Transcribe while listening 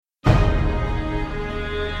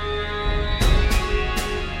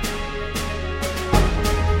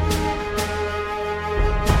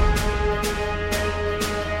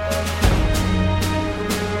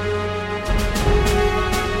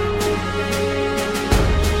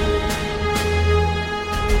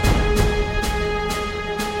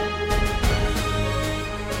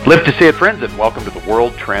Live to see it, friends, and welcome to The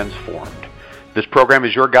World Transformed. This program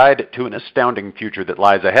is your guide to an astounding future that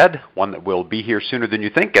lies ahead, one that will be here sooner than you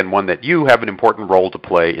think, and one that you have an important role to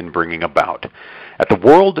play in bringing about. At The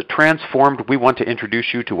World Transformed, we want to introduce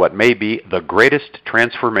you to what may be the greatest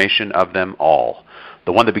transformation of them all.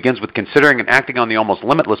 The one that begins with considering and acting on the almost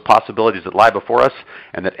limitless possibilities that lie before us,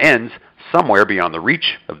 and that ends somewhere beyond the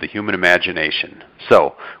reach of the human imagination.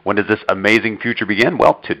 So, when does this amazing future begin?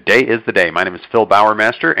 Well, today is the day. My name is Phil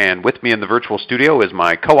Bowermaster, and with me in the virtual studio is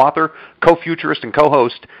my co-author, co-futurist, and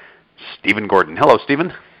co-host, Stephen Gordon. Hello,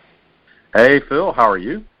 Stephen. Hey, Phil. How are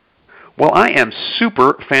you? Well, I am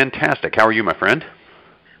super fantastic. How are you, my friend?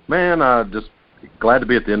 Man, just glad to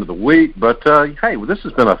be at the end of the week. But hey, this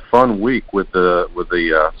has been a fun week with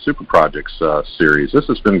the Super Projects series. This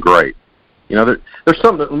has been great. You know, there's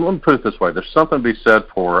something. Let me put it this way: there's something to be said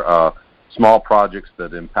for small projects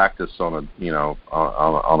that impact us on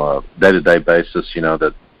a day-to-day basis. You know,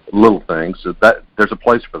 that little things that there's a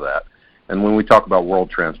place for that. And when we talk about World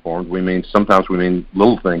Transformed, sometimes we mean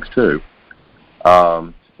little things too.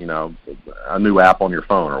 You know, a new app on your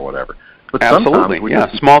phone or whatever. But absolutely,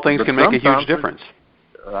 small things can make a huge difference.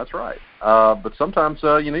 That's right. But sometimes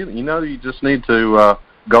you just need to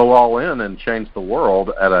go all in and change the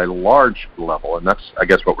world at a large level, and that's, I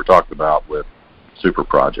guess, what we're talking about with super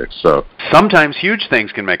projects. So sometimes huge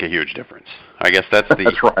things can make a huge difference. I guess that's the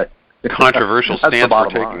that's right. controversial stance we're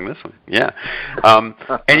taking this one. Yeah,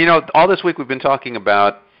 and you know, all this week we've been talking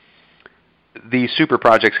about these super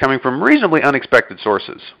projects coming from reasonably unexpected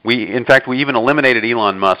sources. In fact, we even eliminated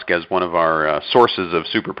Elon Musk as one of our sources of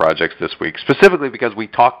super projects this week, specifically because we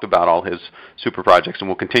talked about all his super projects, and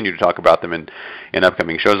we'll continue to talk about them in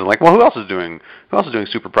upcoming shows. And who else is doing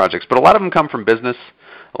super projects? But a lot of them come from business.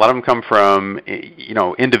 A lot of them come from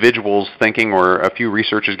individuals thinking, or a few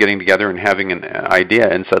researchers getting together and having an idea,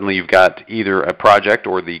 and suddenly you've got either a project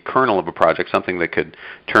or the kernel of a project, something that could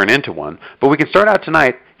turn into one. But we can start out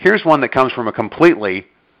tonight. Here's one that comes from a completely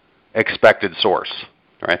expected source.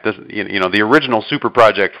 Right? The original super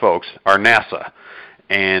project folks are NASA,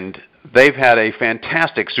 and they've had a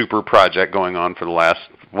fantastic super project going on for the last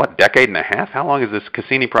decade and a half. How long has this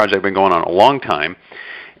Cassini project been going on? A long time.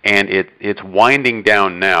 And it's winding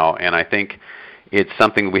down now, and I think it's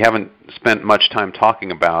something we haven't spent much time talking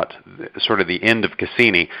about, sort of the end of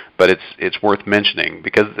Cassini, but it's worth mentioning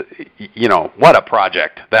because, what a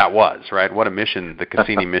project that was, right? What a mission the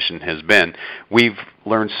Cassini mission has been. We've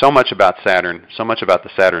learned so much about Saturn, so much about the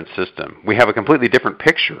Saturn system. We have a completely different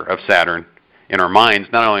picture of Saturn in our minds,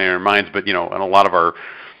 not only in our minds, but, in a lot of our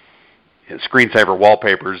screensaver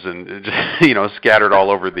wallpapers and just, scattered all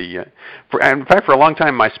over the. In fact, for a long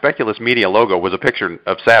time, my Speculous Media logo was a picture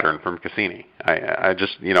of Saturn from Cassini. I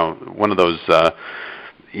just, one of those,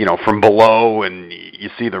 from below, and you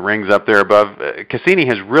see the rings up there above. Cassini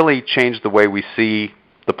has really changed the way we see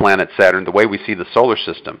the planet Saturn, the way we see the solar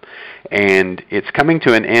system, and it's coming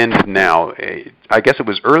to an end now. I guess it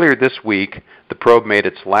was earlier this week the probe made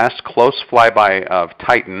its last close flyby of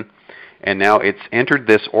Titan. And now it's entered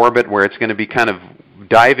this orbit where it's going to be kind of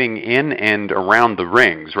diving in and around the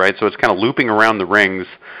rings, right? So it's kind of looping around the rings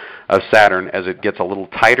of Saturn as it gets a little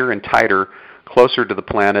tighter and tighter, closer to the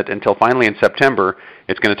planet, until finally in September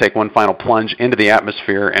it's going to take one final plunge into the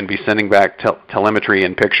atmosphere and be sending back telemetry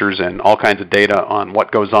and pictures and all kinds of data on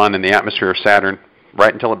what goes on in the atmosphere of Saturn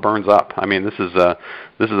right until it burns up. I mean, this is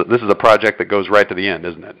a project that goes right to the end,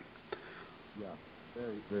 isn't it?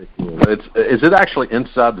 Very cool. Is it actually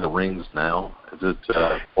inside the rings now? Is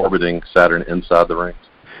it orbiting Saturn inside the rings?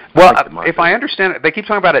 Well, if I understand it, they keep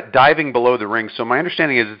talking about it diving below the rings. So my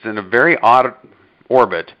understanding is it's in a very odd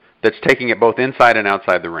orbit that's taking it both inside and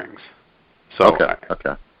outside the rings. So,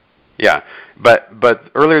 okay. Yeah, but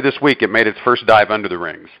earlier this week it made its first dive under the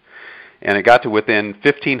rings, and it got to within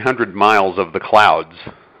 1,500 miles of the clouds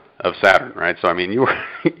of Saturn. Right. So I mean, you were.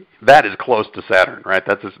 That is close to Saturn, right?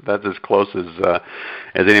 That's as close as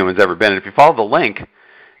anyone's ever been. And if you follow the link,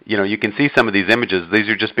 you can see some of these images. These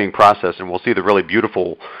are just being processed, and we'll see the really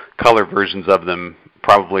beautiful color versions of them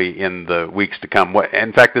probably in the weeks to come.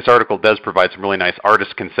 In fact, this article does provide some really nice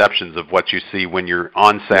artist conceptions of what you see when you're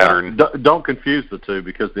on Saturn. Yeah, don't confuse the two,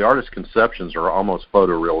 because the artist conceptions are almost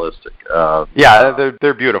photorealistic.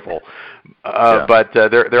 They're beautiful, but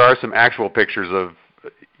there are some actual pictures of,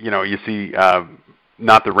 you see.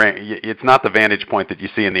 Not the it's not the vantage point that you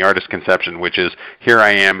see in the artist's conception, which is here I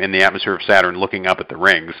am in the atmosphere of Saturn looking up at the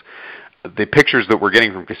rings. The pictures that we're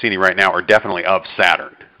getting from Cassini right now are definitely of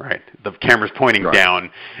Saturn, right? The camera's pointing down,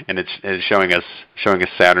 and it's showing us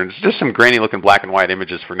Saturn. It's just some grainy looking black and white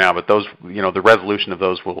images for now, but those, the resolution of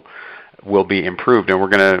those will be improved, and we're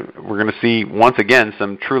gonna see once again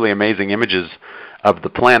some truly amazing images of the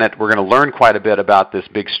planet. We're going to learn quite a bit about this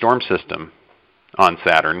big storm system on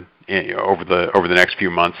Saturn over the next few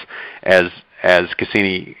months as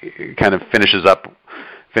Cassini kind of finishes up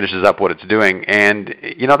what it's doing. And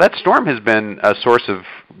that storm has been a source of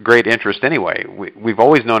great interest anyway. We've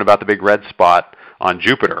always known about the big red spot on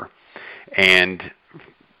Jupiter, and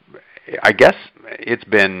I guess it's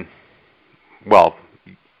been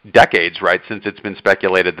decades, right, since it's been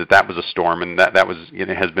speculated that was a storm, and that was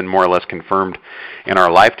has been more or less confirmed in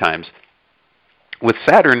our lifetimes. With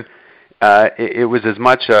Saturn, it was as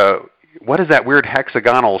much what is that weird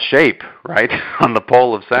hexagonal shape, right, on the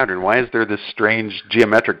pole of Saturn? Why is there this strange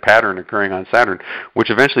geometric pattern occurring on Saturn, which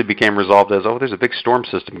eventually became resolved as, there's a big storm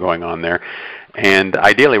system going on there. And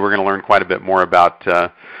ideally, we're going to learn quite a bit more about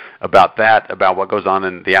what goes on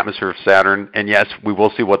in the atmosphere of Saturn. And yes, we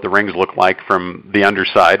will see what the rings look like from the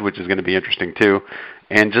underside, which is going to be interesting too.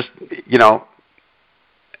 And just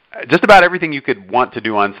about everything you could want to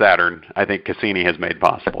do on Saturn, I think Cassini has made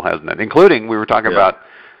possible, hasn't it? Including, we were talking about,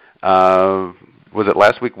 was it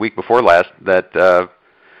last week before last, that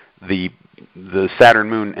the Saturn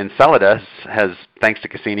moon Enceladus has, thanks to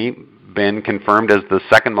Cassini, been confirmed as the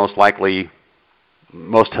second most likely,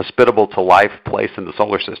 most hospitable to life place in the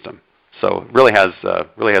solar system. So it really has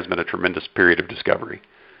been a tremendous period of discovery.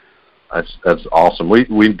 That's awesome.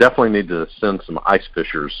 We definitely need to send some ice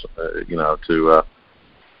fishers, to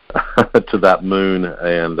to that moon,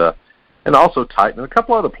 and also Titan, and a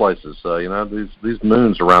couple other places. These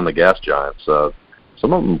moons around the gas giants,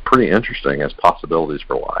 some of them pretty interesting as possibilities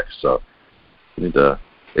for life. So we need to.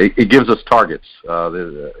 It gives us targets.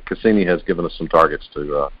 Cassini has given us some targets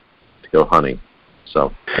to go hunting.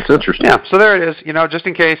 So it's interesting. Yeah. So there it is. Just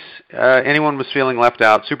in case anyone was feeling left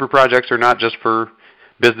out, super projects are not just for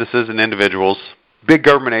businesses and individuals. Big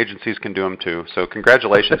government agencies can do them too. So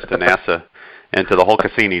congratulations to NASA and to the whole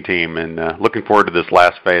Cassini team. And looking forward to this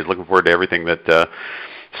last phase. Looking forward to everything that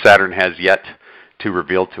Saturn has yet to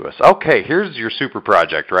reveal to us. Okay, here's your super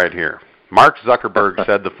project right here. Mark Zuckerberg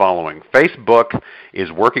said the following: Facebook is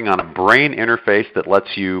working on a brain interface that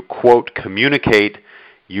lets you, quote, communicate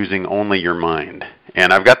using only your mind.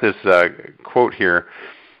 And I've got this quote here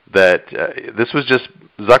that this was just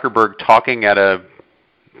Zuckerberg talking at a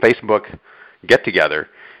Facebook get-together.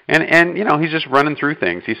 And he's just running through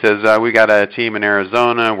things. He says, we got a team in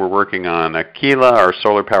Arizona. We're working on Aquila, our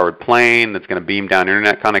solar-powered plane that's going to beam down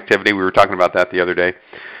internet connectivity. We were talking about that the other day.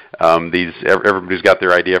 Everybody's got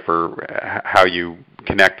their idea for how you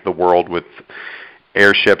connect the world with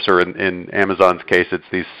airships, or in Amazon's case, it's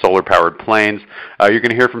these solar-powered planes. You're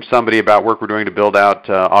going to hear from somebody about work we're doing to build out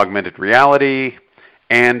augmented reality,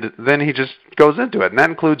 and then he just goes into it. And that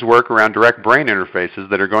includes work around direct brain interfaces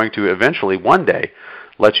that are going to eventually, one day,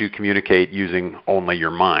 let you communicate using only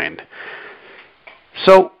your mind.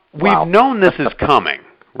 So we've known this is coming,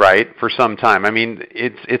 right, for some time. I mean,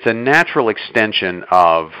 it's a natural extension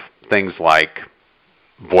of things like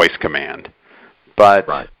voice command. But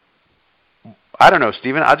right. I don't know,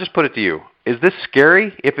 Stephen, I'll just put it to you. Is this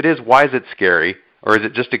scary? If it is, why is it scary? Or is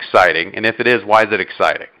it just exciting? And if it is, why is it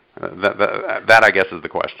exciting? That I guess, is the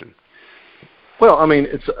question. Well, I mean,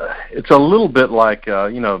 it's a little bit like,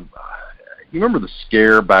 you remember the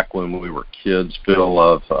scare back when we were kids, Phil,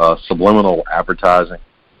 of subliminal advertising?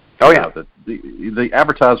 Oh, yeah. The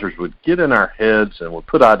advertisers would get in our heads and would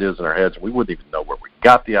put ideas in our heads, and we wouldn't even know where we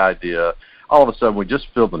got the idea. All of a sudden, we just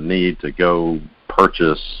feel the need to go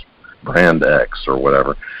purchase brand X or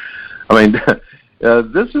whatever. I mean,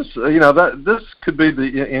 this is this could be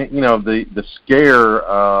the scare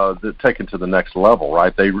that taken to the next level,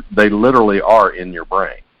 right? They literally are in your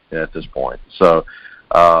brain at this point. So,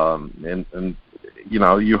 and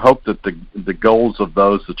you hope that the goals of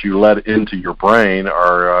those that you let into your brain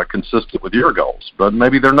are consistent with your goals, but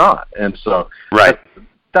maybe they're not, and so right.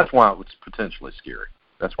 That's why it's potentially scary.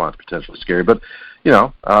 But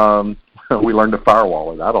we learned to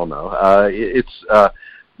firewall it. I don't know. It's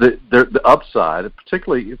the upside,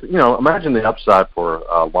 particularly imagine the upside for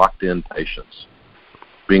locked-in patients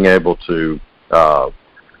being able to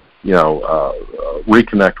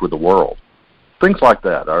reconnect with the world. Things like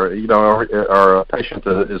that, or a patient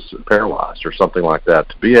that is paralyzed or something like that,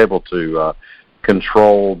 to be able to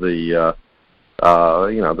control the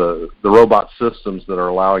robot systems that are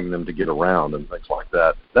allowing them to get around and things like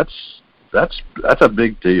that. That's a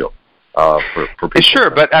big deal for people. Sure,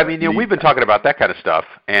 but I mean, we've been talking about that kind of stuff,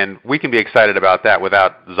 and we can be excited about that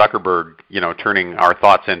without Zuckerberg, turning our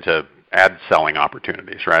thoughts into ad selling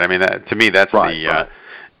opportunities, right? I mean, to me, that's right.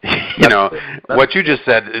 What you just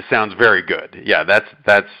said, it sounds very good. Yeah,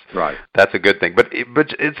 that's right. That's a good thing. But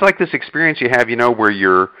it's like this experience you have, where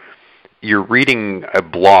you're you're reading a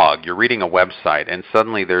blog, you're reading a website, and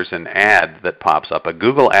suddenly there's an ad that pops up, a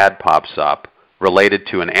Google ad pops up related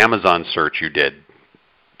to an Amazon search you did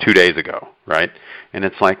 2 days ago, right? And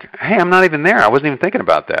it's like, hey, I'm not even there. I wasn't even thinking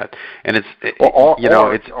about that. And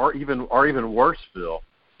or even worse, Phil,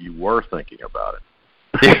 you were thinking about it.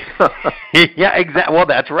 Yeah, exactly. Well,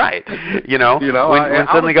 that's right. When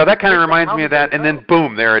suddenly go, that kind of reminds me of that, and then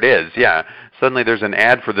boom, there it is. Yeah, suddenly there's an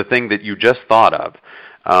ad for the thing that you just thought of.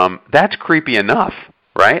 That's creepy enough,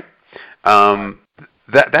 right?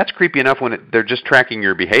 That's creepy enough when they're just tracking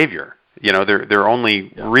your behavior. They're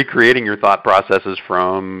only recreating your thought processes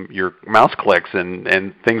from your mouse clicks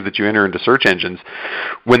and things that you enter into search engines.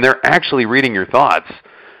 When they're actually reading your thoughts,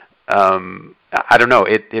 I don't know.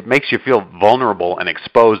 It makes you feel vulnerable and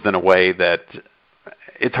exposed in a way that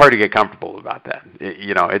it's hard to get comfortable about that.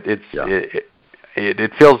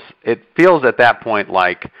 It feels at that point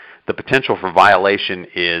like the potential for violation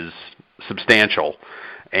is substantial,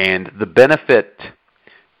 and the benefit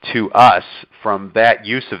to us from that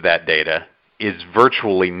use of that data is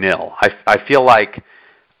virtually nil. I feel like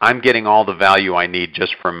I'm getting all the value I need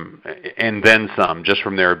just from, and then some, just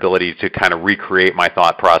from their ability to kind of recreate my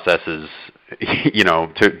thought processes,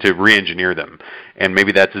 to re-engineer them. And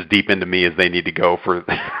maybe that's as deep into me as they need to go for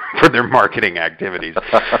their marketing activities.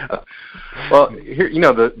 Well, here,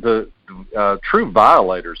 the true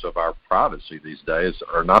violators of our privacy these days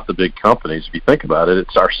are not the big companies. If you think about it,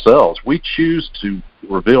 it's ourselves. We choose to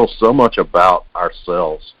reveal so much about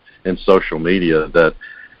ourselves in social media that,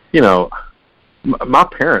 my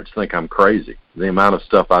parents think I'm crazy, the amount of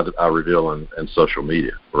stuff I reveal in social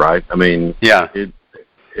media, right? I mean, yeah.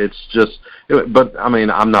 It's just, but I mean,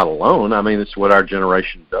 I'm not alone. I mean, it's what our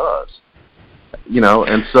generation does,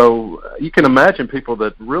 and so you can imagine people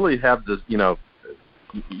that really have this, we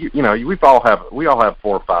all have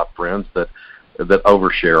 4 or 5 friends that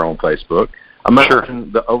overshare on Facebook.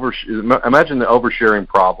 Imagine the oversharing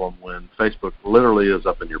problem when Facebook literally is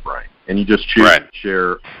up in your brain and you just choose to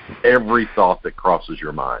share every thought that crosses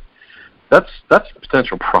your mind. That's a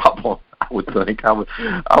potential problem. I would think I would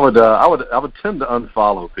tend to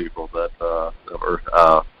unfollow people that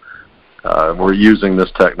were using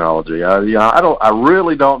this technology. I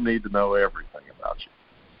really don't need to know everything about you.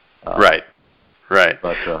 Right.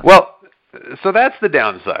 But, well, so that's the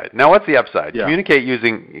downside. Now, what's the upside? Yeah. Communicate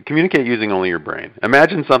using only your brain.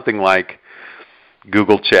 Imagine something like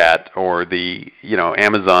Google Chat or the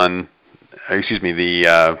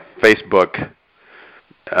Facebook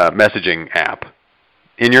messaging app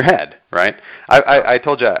in your head, right? I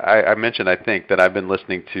told you, I mentioned, I think, that I've been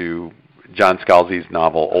listening to John Scalzi's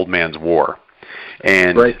novel Old Man's War.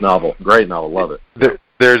 And great novel, love it.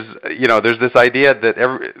 There's this idea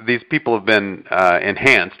that these people have been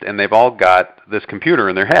enhanced, and they've all got this computer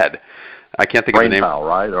in their head. I can't think of the name. BrainPal,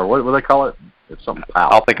 right? Or what do they call it? It's something PAL.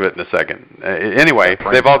 I'll think of it in a second. Anyway,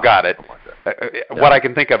 they've all got it. What I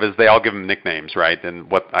can think of is they all give them nicknames, right? And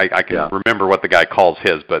what I can remember what the guy calls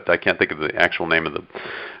his, but I can't think of the actual name of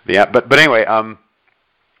the app. But anyway,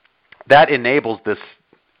 that enables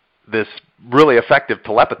this really effective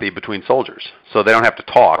telepathy between soldiers, so they don't have to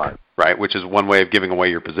talk, right? Which is one way of giving away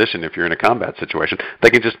your position if you're in a combat situation. They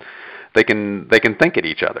can think at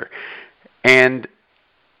each other, and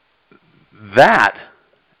that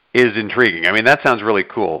is intriguing. I mean, that sounds really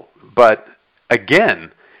cool, but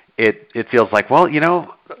again, it feels like, well,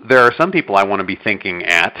 there are some people I want to be thinking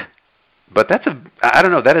at, but I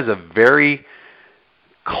don't know, that is a very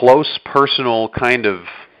close personal kind of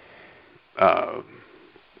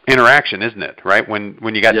interaction, isn't it? Right? When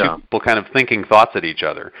you got two people kind of thinking thoughts at each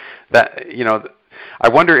other. That I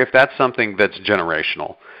wonder if that's something that's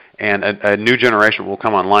generational, and a new generation will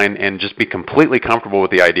come online and just be completely comfortable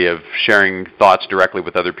with the idea of sharing thoughts directly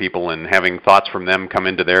with other people and having thoughts from them come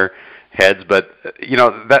into their heads. But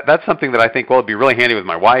that's something that I think, well, it'd be really handy with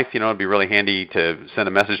my wife. It'd be really handy to send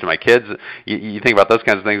a message to my kids. You think about those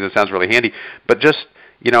kinds of things, it sounds really handy. But just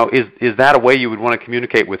is that a way you would want to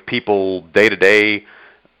communicate with people day to day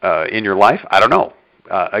in your life? I don't know.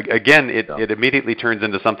 Again, it immediately turns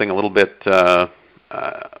into something a little bit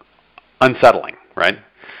unsettling, right?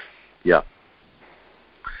 Yeah,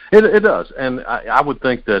 it does, and I would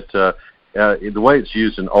think that the way it's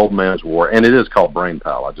used in Old Man's War, and it is called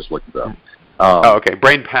BrainPal. I just looked it up. Okay,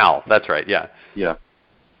 BrainPal. That's right. Yeah. Yeah.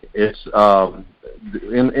 It's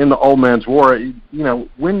in the Old Man's War.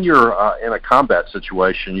 When you're in a combat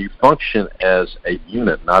situation, you function as a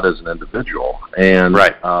unit, not as an individual, and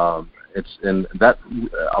that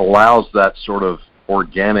allows that sort of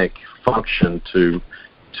organic function to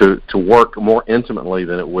work more intimately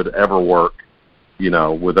than it would ever work,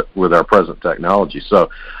 with our present technology. So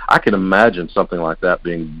I can imagine something like that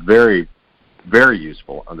being very, very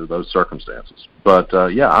useful under those circumstances. But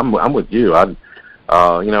I'm with you.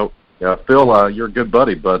 Phil, you're a good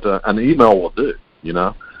buddy, but an email will do.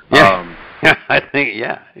 Yeah. I think,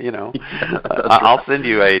 I'll send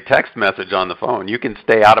you a text message on the phone. You can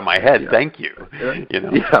stay out of my head. Yeah. Thank you.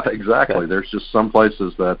 Yeah, exactly. There's just some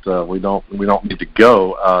places that we don't need to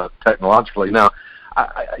go technologically. Now,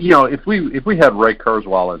 if we had Ray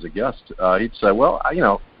Kurzweil as a guest, he'd say, well,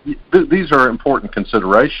 these are important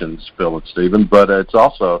considerations, Phil and Stephen, but it's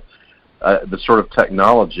also the sort of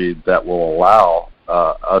technology that will allow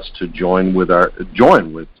us to join with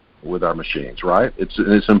our machines, right? It's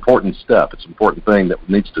an important step. It's an important thing that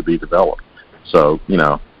needs to be developed. So,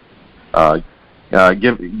 give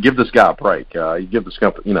this guy a break. Give this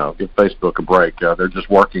company, give Facebook a break. They're just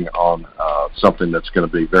working on something that's going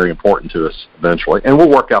to be very important to us eventually, and we'll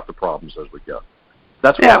work out the problems as we go.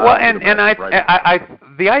 That's what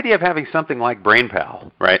the idea of having something like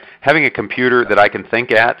BrainPal, right? Having a computer that I can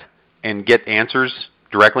think at and get answers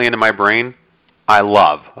directly into my brain, I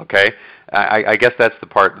love. Okay. I guess that's the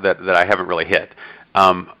part that I haven't really hit.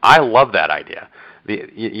 I love that idea.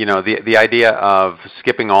 The idea of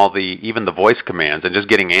skipping even the voice commands and just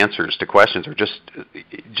getting answers to questions, or just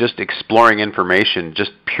exploring information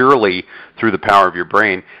just purely through the power of your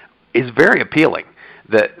brain is very appealing.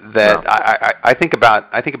 I think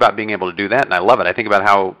about being able to do that, and I love it. I think about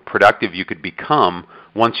how productive you could become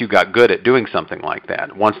once you got good at doing something like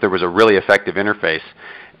that. Once there was a really effective interface.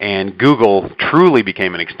 And Google truly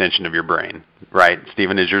became an extension of your brain, right,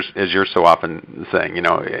 Stephen? As you're so often saying,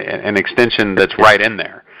 an extension that's right in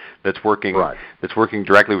there, that's working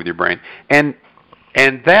directly with your brain, and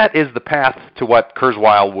that is the path to what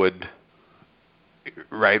Kurzweil would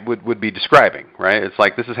be describing, right? It's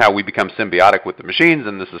like this is how we become symbiotic with the machines,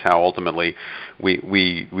 and this is how ultimately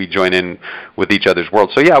we join in with each other's world.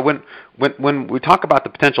 So yeah, when we talk about the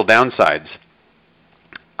potential downsides,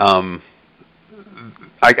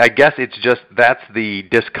 I guess it's just that's the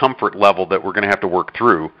discomfort level that we're going to have to work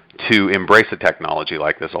through to embrace a technology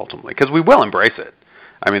like this ultimately, because we will embrace it.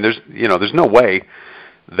 I mean, there's no way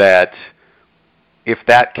that if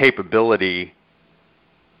that capability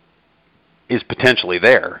is potentially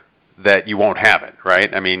there, that you won't have it,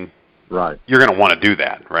 right? I mean, right. You're going to want to do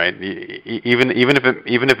that, right? Even if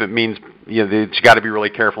it means that you got to be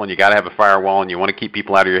really careful, and you got to have a firewall, and you want to keep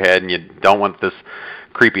people out of your head, and you don't want this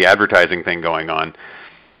creepy advertising thing going on.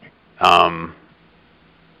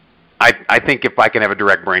 I think if I can have a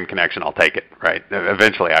direct brain connection, I'll take it. Right?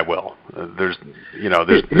 Eventually, I will. Here's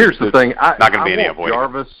the thing. Not going to be any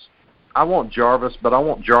avoiding. I want Jarvis, but I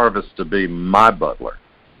want Jarvis to be my butler.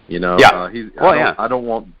 Yeah. I don't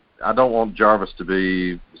want Jarvis to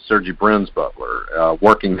be Sergey Brin's butler,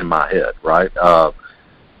 working in my head. Right?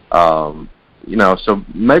 So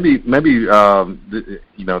maybe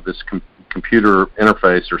this computer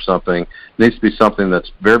interface or something needs to be something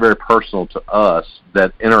that's very, very personal to us,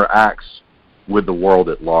 that interacts with the world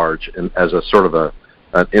at large and as a sort of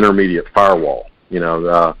an intermediate firewall.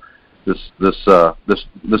 This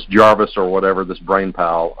Jarvis or whatever, this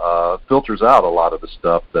BrainPal, filters out a lot of the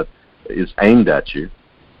stuff that is aimed at you.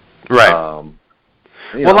 Right.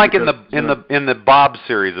 Like in the Bob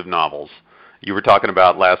series of novels you were talking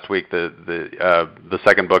about last week, the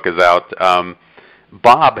second book is out.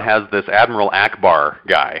 Bob has this Admiral Akbar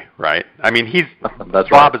guy, right? I mean,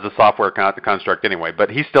 Bob is a software construct anyway, but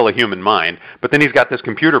he's still a human mind. But then he's got this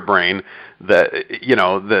computer brain that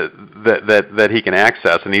that he can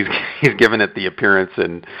access, and he's given it the appearance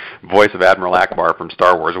and voice of Admiral Akbar from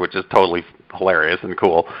Star Wars, which is totally hilarious and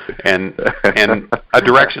cool, and a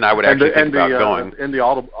direction I would actually think about going. In the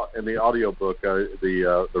audio book,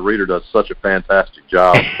 the reader does such a fantastic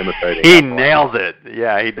job imitating. He nails it.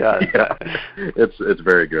 Yeah, he does. Yeah. It's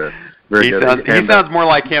very good. Very good. He sounds more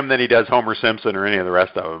like him than he does Homer Simpson or any of the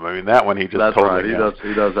rest of them. I mean, that one he just that's totally. Right.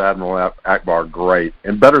 He does Admiral Akbar great,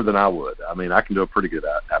 and better than I would. I mean, I can do a pretty good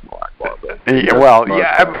Admiral Akbar. But,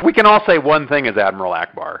 we can all say one thing as Admiral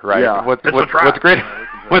Akbar, right? Yeah. What's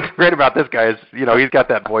great about this guy is, he's got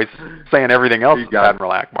that voice saying everything else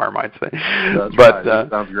Admiral Akbar might say. That's right.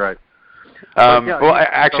 Sounds great.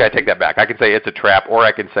 I take that back. I can say it's a trap, or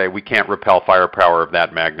I can say we can't repel firepower of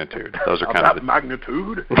that magnitude. Those are kind of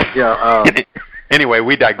magnitude. Yeah. Anyway,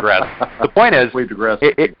 we digress. The point is, we digress.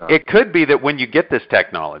 It could be that when you get this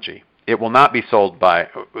technology, it will not be sold by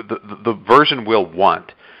the version we'll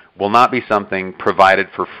want will not be something provided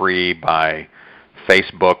for free by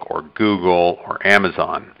Facebook or Google or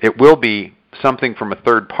Amazon. It will be something from a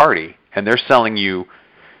third party, and they're selling you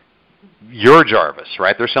your Jarvis,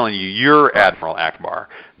 right? They're selling you your Admiral Akbar.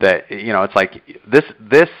 That it's like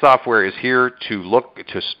this software is here to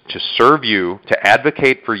serve you, to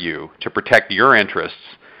advocate for you, to protect your interests,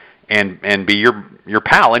 and be your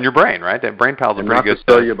pal in your brain, right? That brain pal's a pretty good. Not to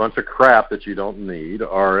tell you a bunch of crap that you don't need,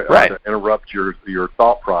 or to interrupt your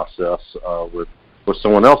thought process with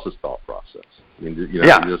someone else's thought process. I mean,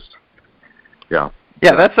 Yeah,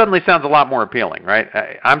 that suddenly sounds a lot more appealing, right?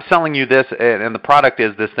 I'm selling you this, and the product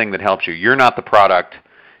is this thing that helps you. You're not the product,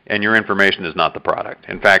 and your information is not the product.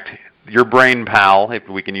 In fact, your brain pal, if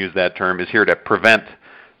we can use that term, is here to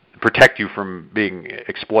protect you from being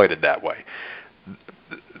exploited that way.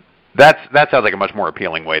 That sounds like a much more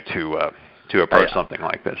appealing way to approach something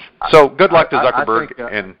like this. So good luck to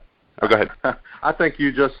Zuckerberg. Go ahead. I think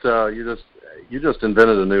you just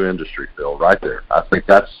invented a new industry, Phil, right there. I think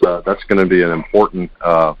that's going to be an important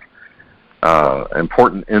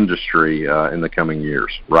industry in the coming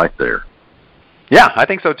years, right there. Yeah, I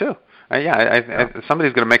think so too.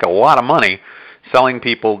 Somebody's going to make a lot of money selling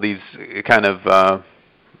people these kind of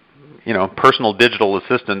personal digital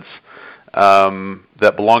assistants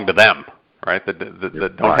that belong to them, right? That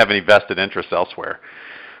don't have any vested interests elsewhere.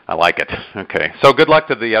 I like it. Okay, so good luck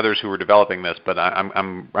to the others who are developing this, but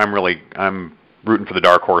I'm rooting for the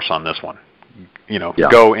dark horse on this one.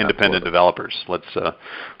 Go independent developers. Let's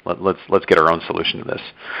get our own solution to this.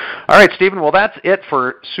 All right, Stephen. Well, that's it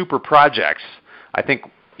for super projects. I think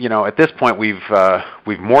at this point we've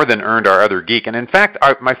more than earned our other geek. And in fact,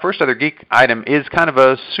 my first other geek item is kind of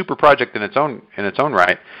a super project in its own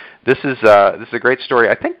right. This is a great story.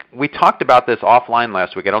 I think we talked about this offline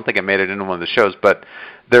last week. I don't think it made it into one of the shows, but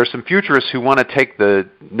there are some futurists who want to take the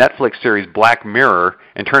Netflix series Black Mirror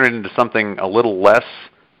and turn it into something a little less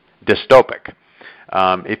dystopic.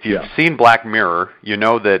 If you've seen Black Mirror, you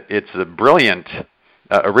know that it's a brilliant,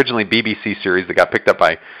 originally BBC series that got picked up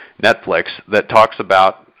by Netflix that talks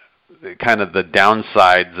about kind of the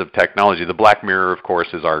downsides of technology. The Black Mirror, of course,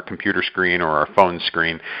 is our computer screen or our phone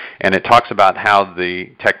screen, and it talks about how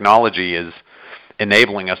the technology is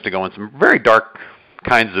enabling us to go in some very dark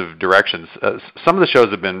kinds of directions. Some of the shows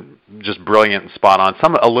have been just brilliant and spot on.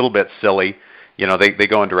 Some a little bit silly. They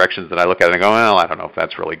go in directions that I look at it and go, well, I don't know if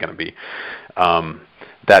that's really going to be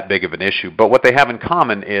that big of an issue. But what they have in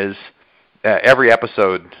common is every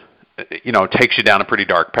episode takes you down a pretty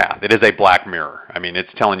dark path. It is a Black Mirror. I mean,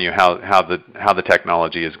 it's telling you how the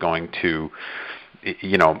technology is going to,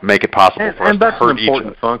 make it possible for us to hurt each other. And that's an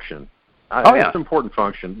important function. It's an important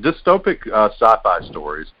function. Dystopic sci-fi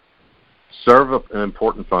stories serve an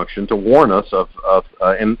important function to warn us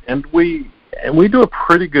and we do a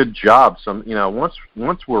pretty good job.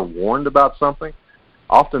 Once we're warned about something,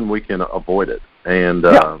 often we can avoid it, and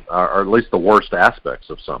or at least the worst aspects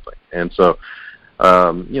of something. And so.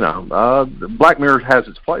 Black Mirror has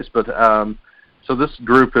its place, but so this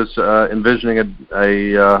group is envisioning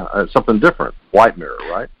a something different, White Mirror,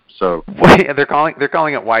 right? So they're calling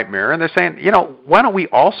it White Mirror, and they're saying, why don't we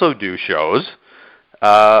also do shows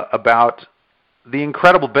about the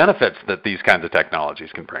incredible benefits that these kinds of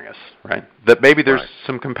technologies can bring us, right? That maybe there's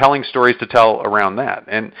some compelling stories to tell around that,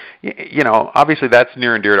 and obviously that's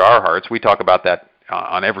near and dear to our hearts. We talk about that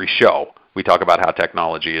on every show. We talk about how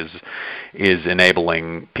technology is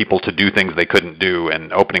enabling people to do things they couldn't do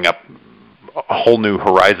and opening up a whole new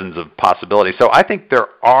horizons of possibility. So I think there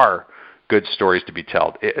are good stories to be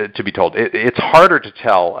told. It's harder to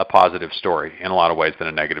tell a positive story in a lot of ways than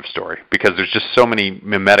a negative story because there's just so many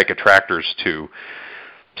mimetic attractors to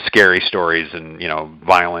scary stories and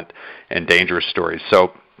violent and dangerous stories.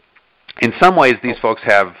 So in some ways these folks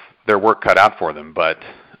have their work cut out for them, but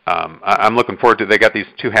I'm looking forward to. They got these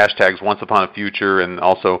two hashtags, Once Upon a Future and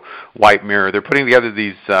also White Mirror. They're putting together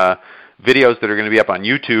these videos that are going to be up on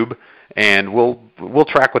YouTube, and we'll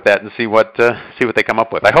track with that and see what they come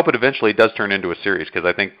up with. I hope it eventually does turn into a series because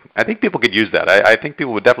I think people could use that. I think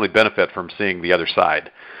people would definitely benefit from seeing the other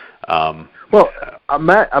side. Imagine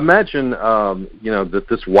that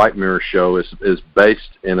this White Mirror show is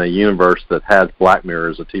based in a universe that has Black Mirror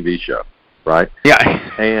as a TV show, right? Yeah,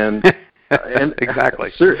 and exactly.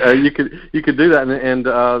 You could do that, and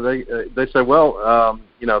they say, well,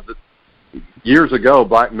 years ago,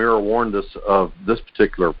 Black Mirror warned us of this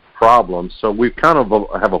particular problem, so we've kind of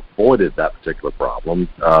have avoided that particular problem,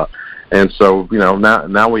 and so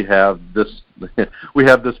now we have this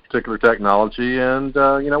particular technology, and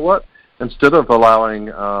you know what? Instead of allowing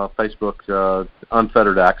Facebook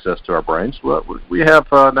unfettered access to our brains, we have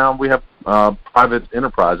private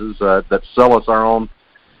enterprises that sell us our own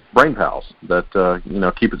brain pals that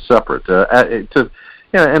keep it separate.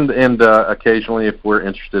 And occasionally, if we're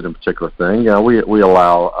interested in a particular thing, we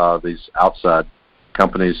allow these outside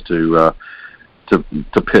companies to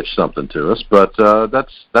pitch something to us, but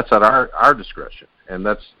that's at our discretion,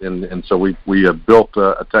 and so we have built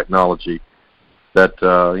a technology that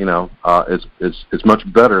is much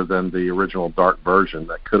better than the original dark version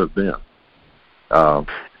that could have been.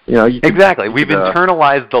 Exactly. We've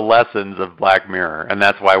internalized the lessons of Black Mirror, and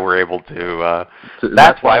that's why we're able to.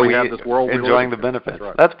 That's why we have this world enjoying the benefits. That's,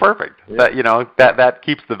 right. That's perfect. Yeah. That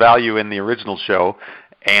keeps the value in the original show,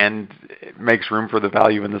 and it makes room for the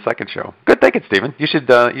value in the second show. Good thinking, Stephen. You should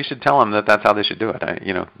tell them that that's how they should do it.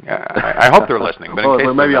 I hope they're listening. But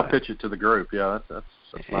well, maybe I'll pitch it to the group. Yeah, that's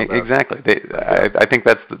not bad. Exactly. I think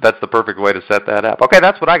that's the perfect way to set that up. Okay,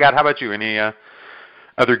 that's what I got. How about you? Any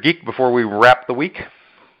other geek before we wrap the week?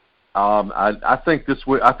 I think this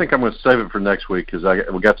week. I think I'm going to save it for next week because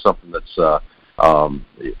we got something that's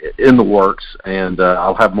in the works, and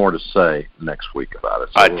I'll have more to say next week about it.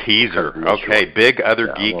 So a teaser. Okay, big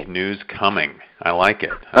other geek news coming. I like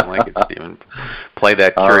it. Stephen. Play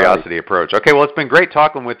that curiosity approach. Okay, well, it's been great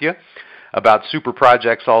talking with you about super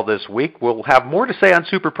projects all this week. We'll have more to say on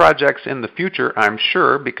super projects in the future, I'm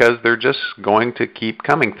sure, because they're just going to keep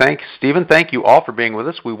coming. Thanks, Stephen. Thank you all for being with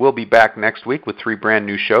us. We will be back next week with 3 brand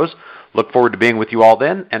new shows. Look forward to being with you all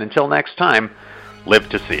then, and until next time, live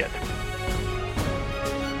to see it.